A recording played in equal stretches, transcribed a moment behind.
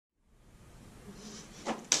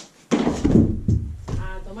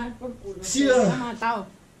tomar por culo. Sí, Te hubiera matado.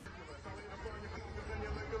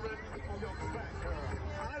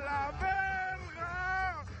 ¡A la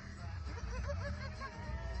verga!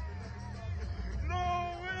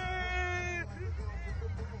 ¡No, güey!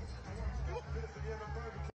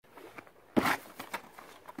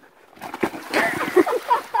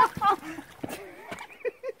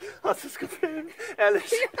 Hast du es gefilmt?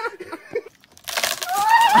 Ehrlich?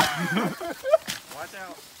 Watch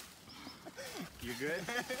out. You good?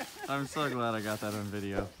 I'm so glad I got that on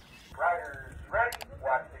video. Riders ready,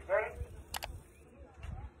 watch the gate.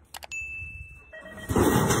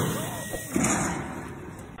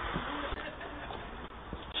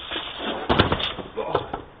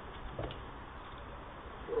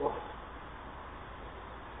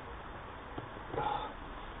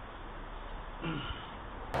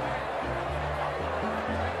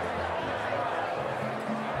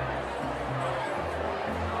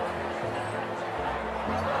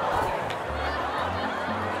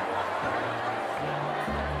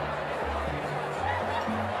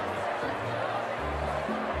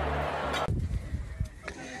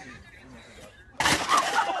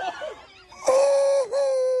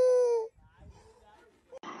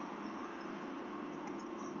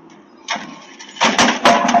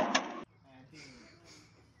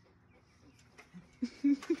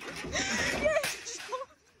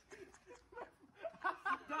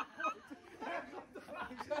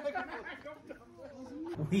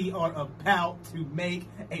 We are about to make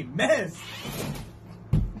a mess.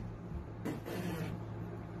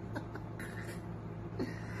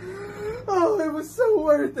 Oh, it was so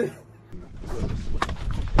worth it.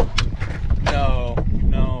 No,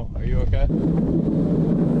 no. Are you okay?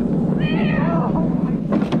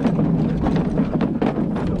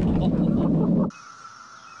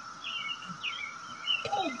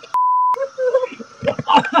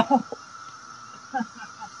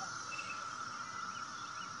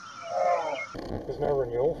 There's no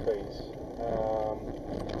renewal fees.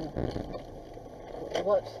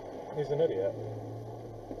 What? He's an idiot.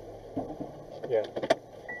 Yeah,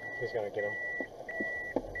 he's gonna get him.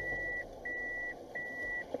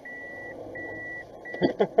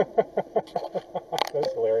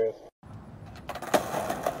 That's hilarious.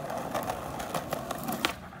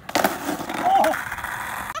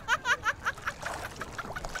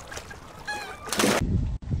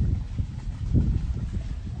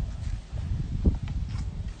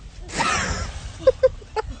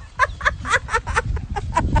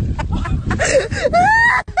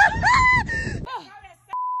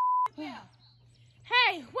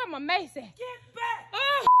 Hey, where my mace at? Get back!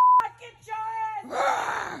 Oh, get your ass!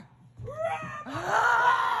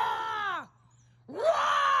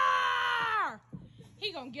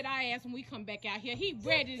 He gonna get our ass when we come back out here. He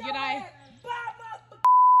ready to get our ass.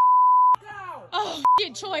 Oh,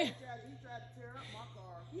 shit, Troy.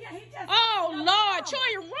 Oh, Lord. Troy,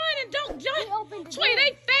 you're running. Don't. Troy,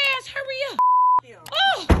 they fast. Hurry up.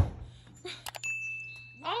 Oh.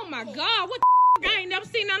 Oh, my God. What the I ain't never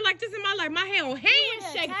seen nothing like this in my life. My whole hand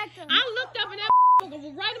shaking. I looked up and that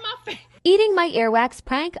was right in my face. Eating my earwax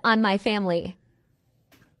prank on my family.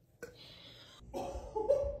 Oh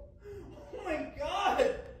my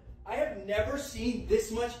God! I have never seen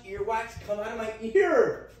this much earwax come out of my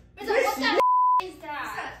ear. What the is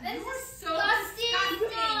that? This is so disgusting.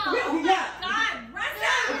 Yeah. God,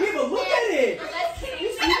 Reza! Okay, but look at it. Let's kidding. You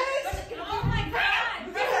see this? Oh my God!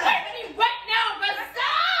 You're hurting me right now, Reza!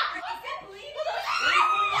 Stop! I can't believe it.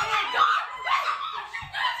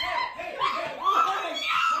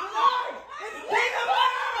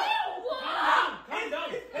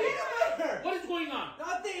 What is going on?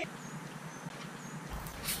 Nothing.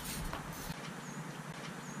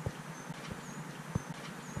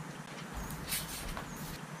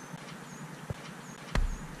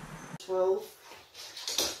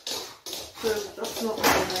 That's not my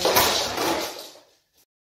name.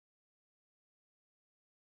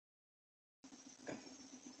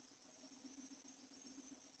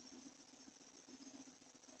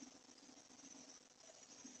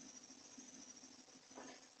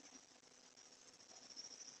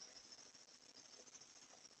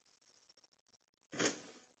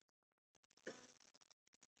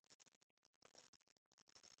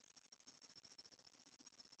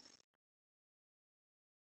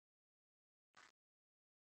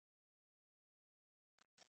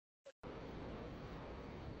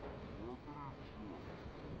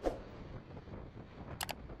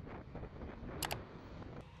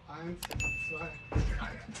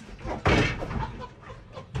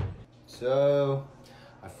 So,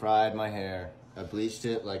 I fried my hair. I bleached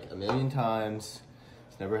it like a million times.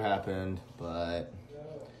 It's never happened, but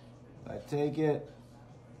if I take it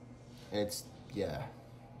Yeah.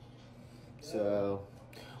 So,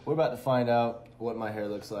 we're about to find out what my hair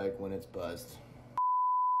looks like when it's buzzed.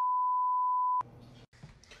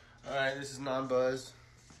 Alright, this is non-buzzed.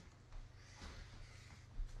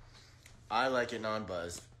 I like it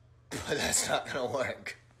non-buzzed, but that's not gonna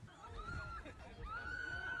work.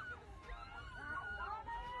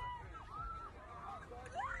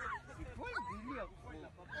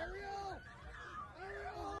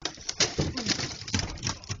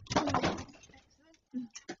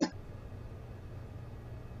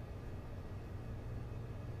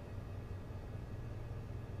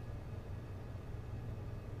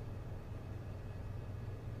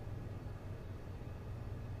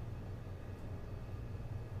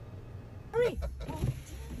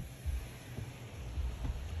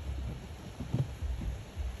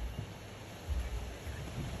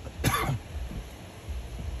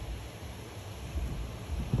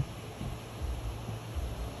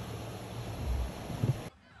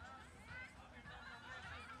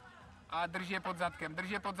 A drž je pod zadkem, drž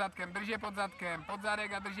je pod zadkem, drž je pod zadkem, pod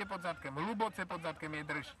zadek a drž je pod zadkem, hluboce pod zadkem je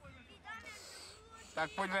drž.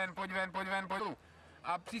 Tak pojď ven, pojď ven, pojď ven, pojď.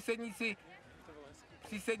 A přisedni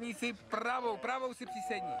si pravou si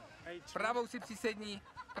přisedni. Pravou si přisedni,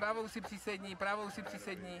 pravou si přisedni, pravou si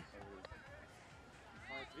přisedni.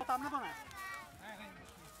 Tam nebo ne?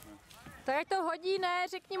 Tak to hodí, ne?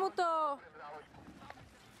 Řekni mu to.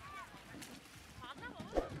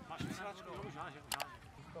 Máš vysílačku? Už máš.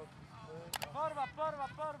 Porva.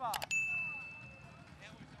 Porva.